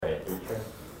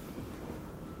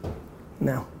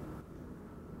No.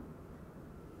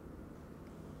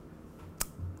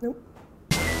 Nope.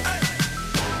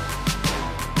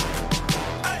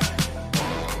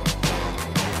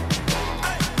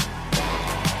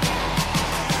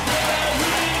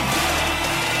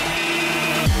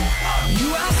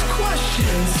 You ask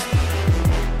questions,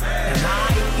 and I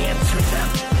answer them.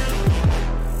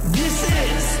 This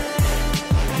is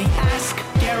the Ask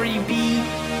Gary Vee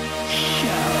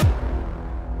Show.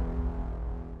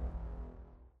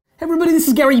 Hey everybody, this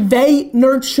is Gary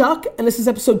Vaynerchuk, and this is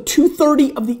episode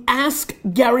 230 of the Ask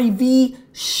Gary Vee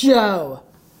Show.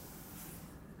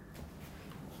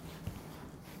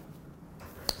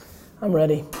 I'm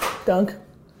ready. Dunk?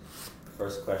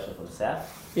 First question from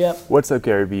Seth. Yep. What's up,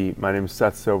 Gary Vee? My name is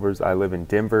Seth Silvers. I live in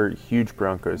Denver, huge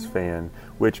Broncos fan,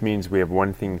 which means we have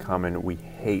one thing in common. We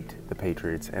hate the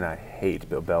Patriots, and I hate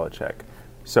Bill Belichick.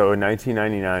 So in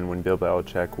 1999, when Bill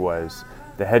Belichick was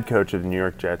the head coach of the New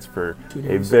York Jets for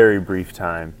a very brief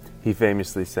time, he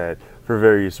famously said, for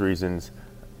various reasons,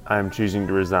 I'm choosing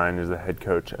to resign as the head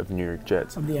coach of the New York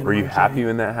Jets. Were you happy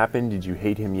when that happened? Did you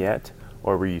hate him yet?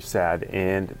 Or were you sad?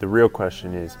 And the real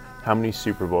question is, how many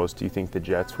Super Bowls do you think the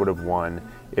Jets would have won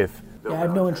if... Yeah, I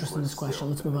have no interest in this question.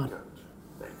 Let's move on.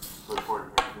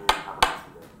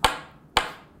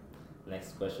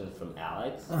 Next question from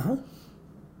Alex.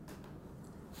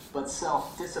 But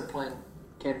self-discipline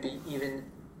can be even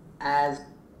as...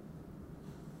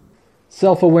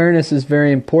 Self-awareness is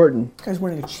very important, This guy's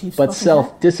wearing a Chiefs but fucking hat.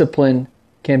 self-discipline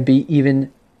can be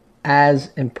even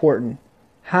as important.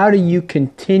 How do you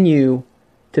continue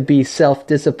to be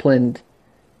self-disciplined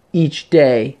each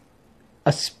day?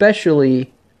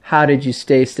 Especially, how did you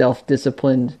stay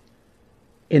self-disciplined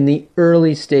in the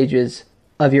early stages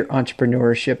of your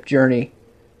entrepreneurship journey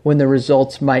when the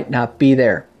results might not be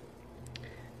there?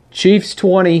 Chiefs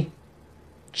 20,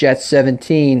 Jets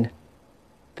 17.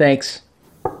 Thanks.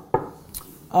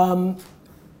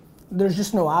 There's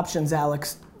just no options,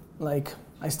 Alex. Like,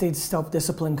 I stayed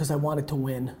self-disciplined because I wanted to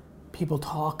win. People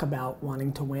talk about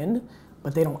wanting to win,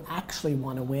 but they don't actually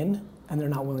want to win, and they're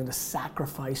not willing to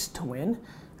sacrifice to win.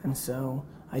 And so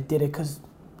I did it because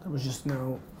there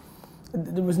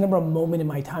was never a moment in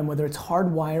my time, whether it's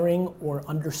hardwiring or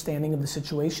understanding of the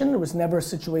situation, there was never a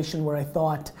situation where I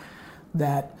thought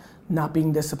that not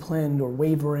being disciplined or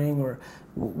wavering or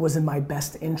was in my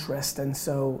best interest. And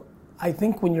so I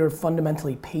think when you're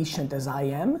fundamentally patient as I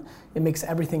am, it makes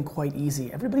everything quite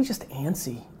easy. Everybody's just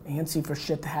antsy for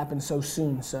shit to happen so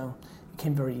soon, so it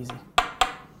came very easy.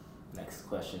 Next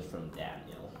question from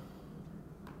Daniel.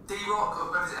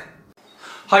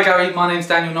 Hi Gary, my name's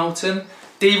Daniel Knowlton.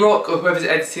 D-Rock or whoever's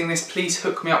editing this, please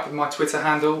hook me up with my Twitter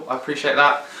handle. I appreciate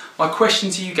that. My question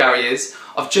to you, Gary, is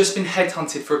I've just been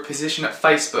headhunted for a position at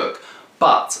Facebook,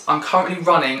 but I'm currently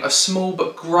running a small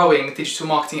but growing digital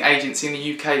marketing agency in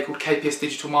the UK called KPS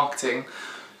Digital Marketing.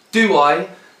 Do I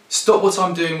stop what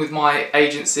I'm doing with my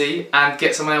agency and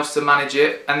get someone else to manage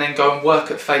it and then go and work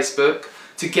at Facebook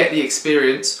to get the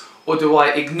experience? Or do I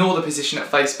ignore the position at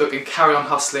Facebook and carry on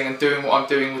hustling and doing what I'm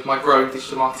doing with my growing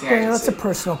digital marketing agency? That's a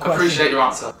personal question. I appreciate your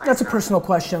answer. That's a personal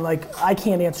question. Like, I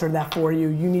can't answer that for you.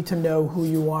 You need to know who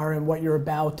you are and what you're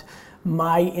about.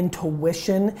 My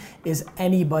intuition is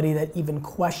anybody that even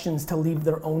questions to leave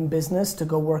their own business to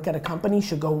go work at a company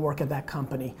should go work at that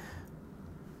company.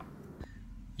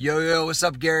 Yo, what's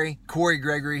up, Gary? Corey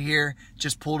Gregory here.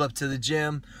 Just pulled up to the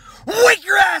gym. Wake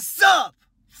your ass up!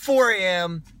 4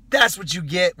 a.m. That's what you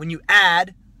get when you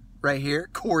add, right here,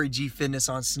 Corey G Fitness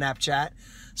on Snapchat.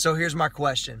 So here's my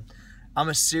question. I'm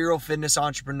a serial fitness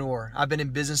entrepreneur. I've been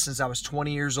in business since I was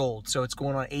 20 years old, so it's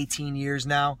going on 18 years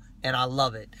now, and I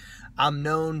love it. I'm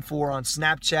known for, on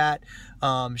Snapchat,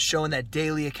 showing that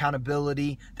daily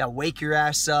accountability, that wake your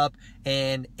ass up,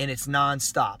 and it's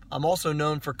nonstop. I'm also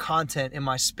known for content in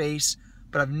my space,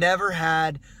 but I've never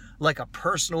had like a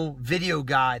personal video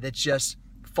guy that just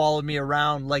followed me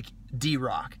around like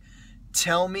D-Rock.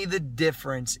 Tell me the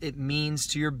difference it means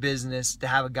to your business to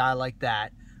have a guy like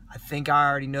that. I think I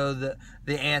already know the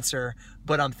answer,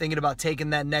 but I'm thinking about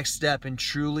taking that next step and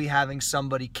truly having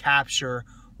somebody capture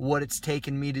what it's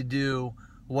taken me to do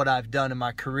what I've done in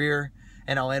my career.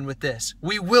 And I'll end with this.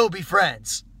 We will be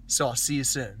friends. So I'll see you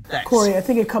soon. Thanks. Corey, I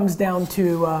think it comes down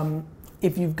to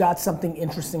if you've got something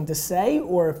interesting to say,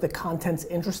 or if the content's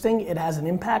interesting, it has an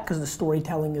impact because the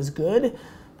storytelling is good.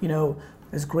 You know,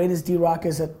 as great as D-Rock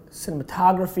is at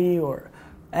cinematography or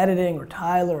editing, or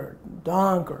Tyler, or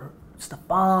Dunk, or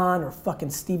Stefan, or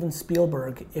fucking Steven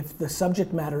Spielberg, if the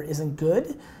subject matter isn't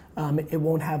good, it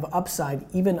won't have upside,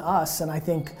 even us. And I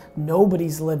think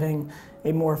nobody's living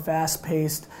a more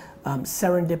fast-paced,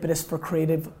 serendipitous for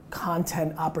creative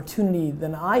content opportunity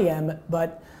than I am.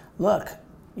 But look,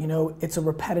 you know, it's a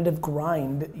repetitive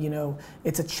grind. You know,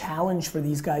 it's a challenge for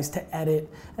these guys to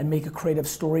edit and make a creative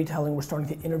storytelling. We're starting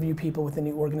to interview people within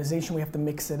the organization. We have to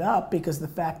mix it up because the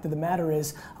fact of the matter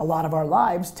is a lot of our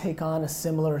lives take on a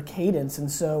similar cadence. And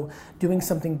so doing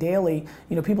something daily,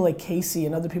 you know, people like Casey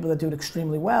and other people that do it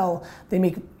extremely well, they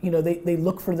make, you know, they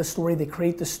look for the story, they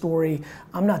create the story.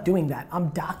 I'm not doing that.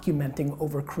 I'm documenting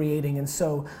over creating. And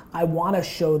so I want to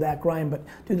show that grind, but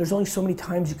dude, there's only so many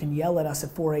times you can yell at us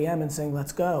at 4 a.m. and saying,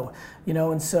 let's go. You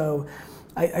know, and so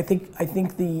I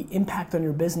think the impact on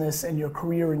your business and your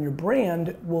career and your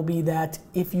brand will be that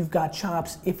if you've got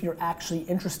chops, if you're actually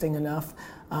interesting enough,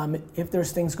 if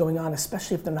there's things going on,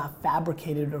 especially if they're not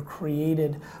fabricated or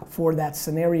created for that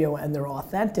scenario and they're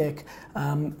authentic,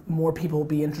 more people will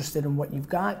be interested in what you've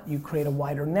got. You create a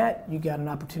wider net, you got an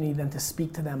opportunity then to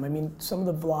speak to them. I mean, some of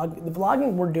the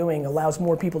vlogging we're doing allows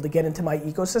more people to get into my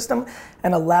ecosystem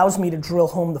and allows me to drill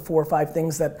home the 4 or 5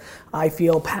 things that I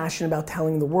feel passionate about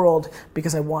telling the world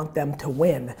because I want them to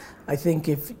win. I think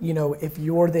if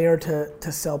you're there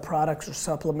to sell products or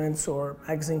supplements or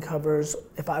magazine covers,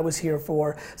 if I was here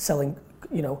for selling,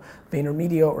 you know,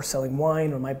 VaynerMedia or selling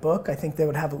wine or my book, I think they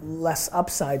would have less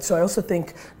upside. So I also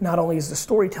think not only is the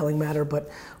storytelling matter,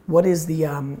 but what is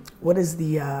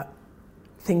the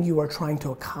thing you are trying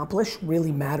to accomplish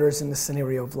really matters in the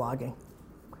scenario of vlogging.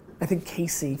 I think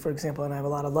Casey, for example, and I have a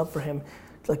lot of love for him,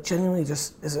 like genuinely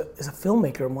just is a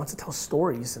filmmaker and wants to tell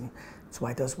stories, and that's why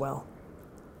he does well.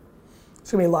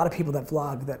 There's gonna be a lot of people that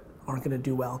vlog that aren't gonna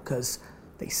do well because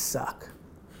they suck.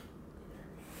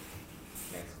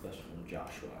 Next question from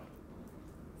Joshua.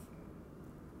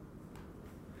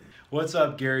 What's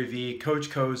up, Gary Vee? Coach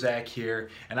Kozak here,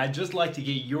 and I'd just like to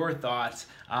get your thoughts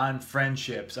on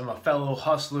friendships. I'm a fellow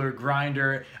hustler,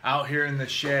 grinder, out here in the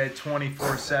shed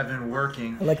 24/7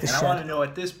 working. I like the shed. I want to know,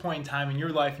 at this point in time in your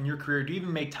life and your career, do you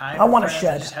even make time I want a friends?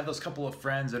 shed. I just have those couple of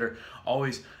friends that are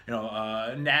always,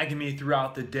 nagging me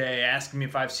throughout the day, asking me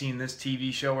if I've seen this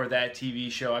TV show or that TV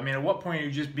show. I mean, at what point are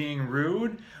you just being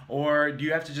rude, or do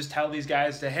you have to just tell these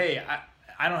guys to, hey,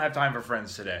 I don't have time for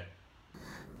friends today?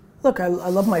 Look, I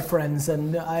love my friends,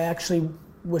 and I actually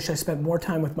wish I spent more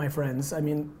time with my friends. I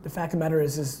mean, the fact of the matter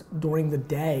is during the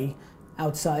day,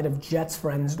 outside of Jets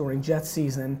friends during Jets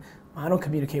season, I don't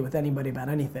communicate with anybody about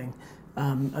anything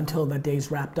until that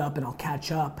day's wrapped up and I'll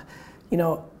catch up. You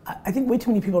know, I think way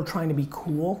too many people are trying to be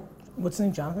cool. What's his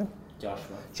name, Jonathan?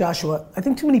 Joshua. I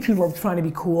think too many people are trying to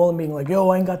be cool and being like, yo,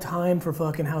 I ain't got time for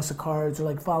fucking House of Cards or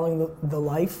like following the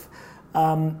life.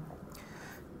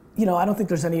 You know, I don't think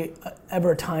there's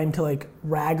ever a time to like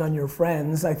rag on your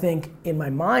friends. I think in my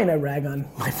mind I rag on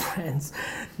my friends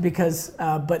because,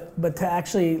 but to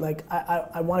actually like,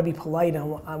 I want to be polite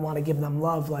and I want to give them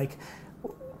love. Like,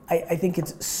 I think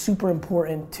it's super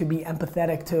important to be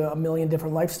empathetic to a million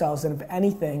different lifestyles. And if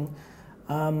anything,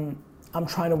 I'm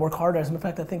trying to work harder. As a matter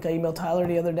of fact, I think I emailed Tyler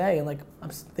the other day and like, I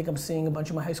think I'm seeing a bunch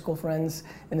of my high school friends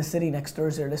in the city next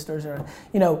Thursday or this Thursday,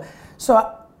 you know,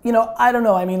 so you know, I don't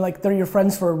know, I mean, like, they're your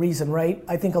friends for a reason, right?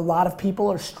 I think a lot of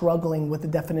people are struggling with the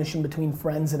definition between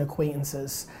friends and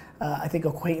acquaintances. I think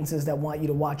acquaintances that want you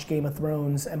to watch Game of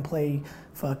Thrones and play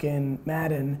fucking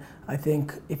Madden, I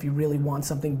think if you really want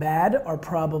something bad, are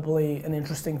probably an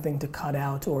interesting thing to cut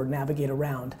out or navigate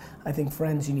around. I think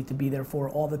friends you need to be there for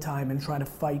all the time and try to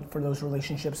fight for those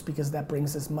relationships because that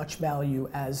brings as much value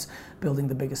as building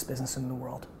the biggest business in the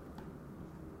world.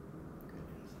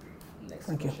 Next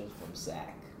Thank question you. from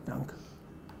Zach. Dunk.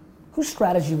 Whose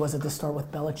strategy was it to start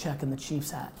with Belichick and the Chiefs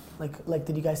hat? Like,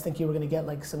 did you guys think you were gonna get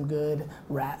like some good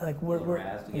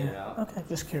Okay,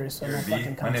 just curious. So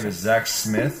my name is Zach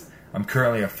Smith. I'm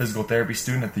currently a physical therapy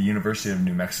student at the University of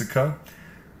New Mexico.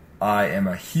 I am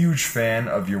a huge fan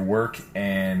of your work,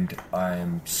 and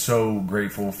I'm so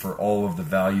grateful for all of the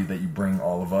value that you bring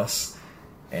all of us.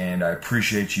 And I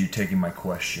appreciate you taking my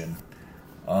question.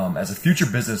 As a future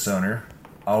business owner,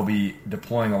 I'll be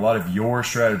deploying a lot of your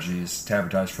strategies to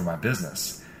advertise for my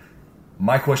business.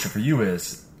 My question for you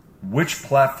is, which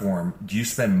platform do you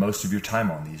spend most of your time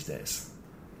on these days?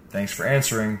 Thanks for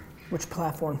answering. Which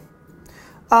platform?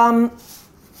 I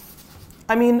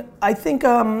mean, I think,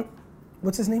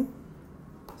 what's his name?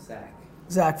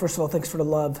 Zach, first of all, thanks for the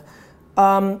love.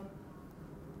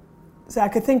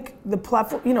 Zach, I think the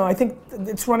platform, you know, I think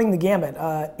it's running the gamut.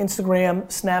 Instagram,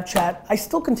 Snapchat. I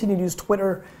still continue to use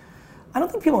Twitter. I don't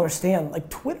think people understand, like,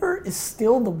 Twitter is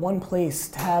still the one place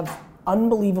to have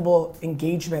unbelievable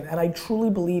engagement, and I truly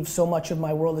believe so much of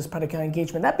my world is predicated on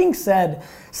engagement. That being said,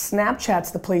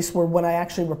 Snapchat's the place where when I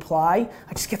actually reply,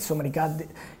 I just get so many,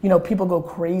 you know, people go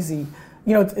crazy.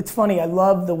 You know, it's funny. I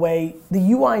love the way the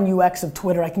UI and UX of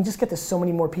Twitter. I can just get to so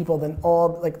many more people than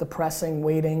all like the pressing,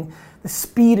 waiting. The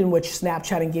speed in which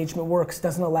Snapchat engagement works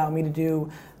doesn't allow me to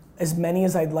do as many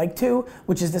as I'd like to,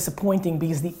 which is disappointing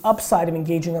because the upside of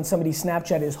engaging on somebody's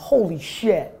Snapchat is holy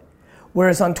shit.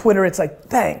 Whereas on Twitter, it's like,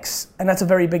 thanks. And that's a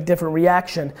very big different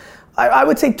reaction. I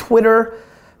would say Twitter,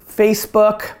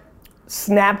 Facebook,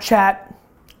 Snapchat,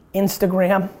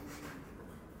 Instagram.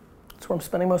 That's where I'm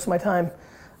spending most of my time.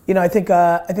 You know, I think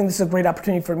this is a great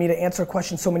opportunity for me to answer a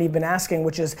question so many have been asking,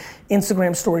 which is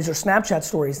Instagram stories or Snapchat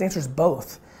stories. The answer is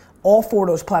both. All four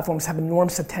of those platforms have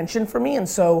enormous attention for me, and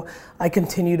so I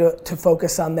continue to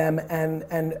focus on them and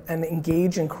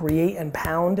engage and create and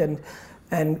pound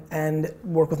and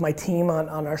work with my team on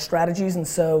our strategies. And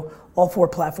so all four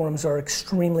platforms are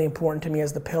extremely important to me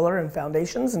as the pillar and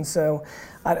foundations. And so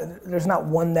there's not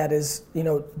one that is, you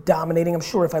know, dominating. I'm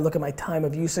sure if I look at my time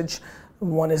of usage,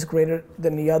 one is greater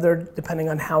than the other depending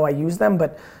on how I use them.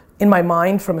 But in my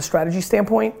mind, from a strategy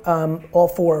standpoint, all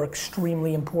four are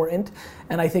extremely important.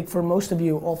 And I think for most of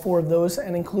you, all four of those,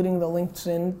 and including the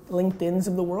LinkedIns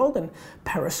of the world and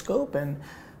Periscope and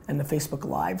the Facebook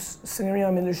Lives scenario,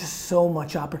 I mean, there's just so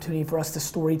much opportunity for us to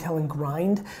storytell and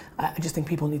grind. I just think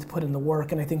people need to put in the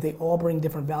work, and I think they all bring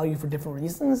different value for different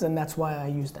reasons, and that's why I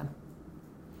use them.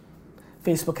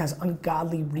 Facebook has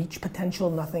ungodly reach potential.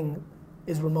 Nothing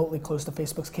is remotely close to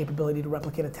Facebook's capability to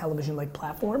replicate a television-like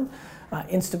platform.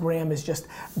 Instagram is just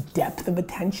depth of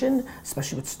attention,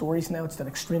 especially with stories now. It's done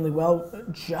extremely well.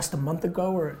 Just a month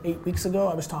ago or 8 weeks ago,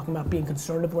 I was talking about being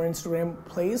concerned of where Instagram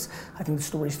plays. I think the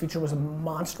stories feature was a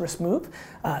monstrous move.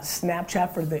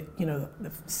 Snapchat for the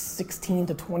 16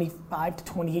 to 25 to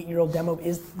 28-year-old demo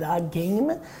is the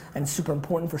game and super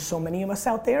important for so many of us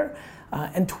out there.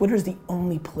 And Twitter's the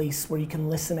only place where you can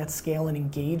listen at scale and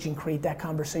engage and create that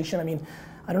conversation. I mean,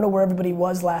 I don't know where everybody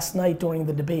was last night during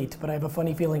the debate, but I have a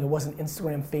funny feeling it wasn't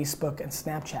Instagram, Facebook, and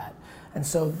Snapchat. And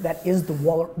so that is the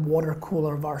water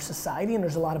cooler of our society, and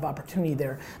there's a lot of opportunity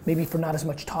there. Maybe for not as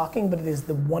much talking, but it is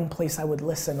the one place I would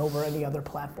listen over any other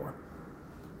platform.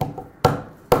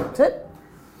 That's it.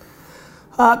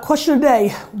 Question of the day,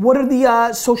 what are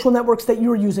the social networks that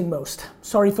you're using most?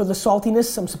 Sorry for the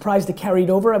saltiness, I'm surprised it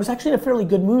carried over. I was actually in a fairly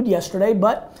good mood yesterday,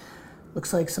 but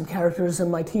looks like some characters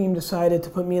in my team decided to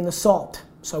put me in the salt.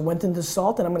 So I went into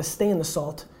salt, and I'm gonna stay in the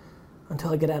salt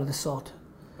until I get out of the salt.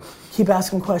 Keep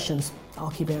asking questions,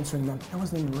 I'll keep answering them. That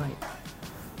wasn't even right.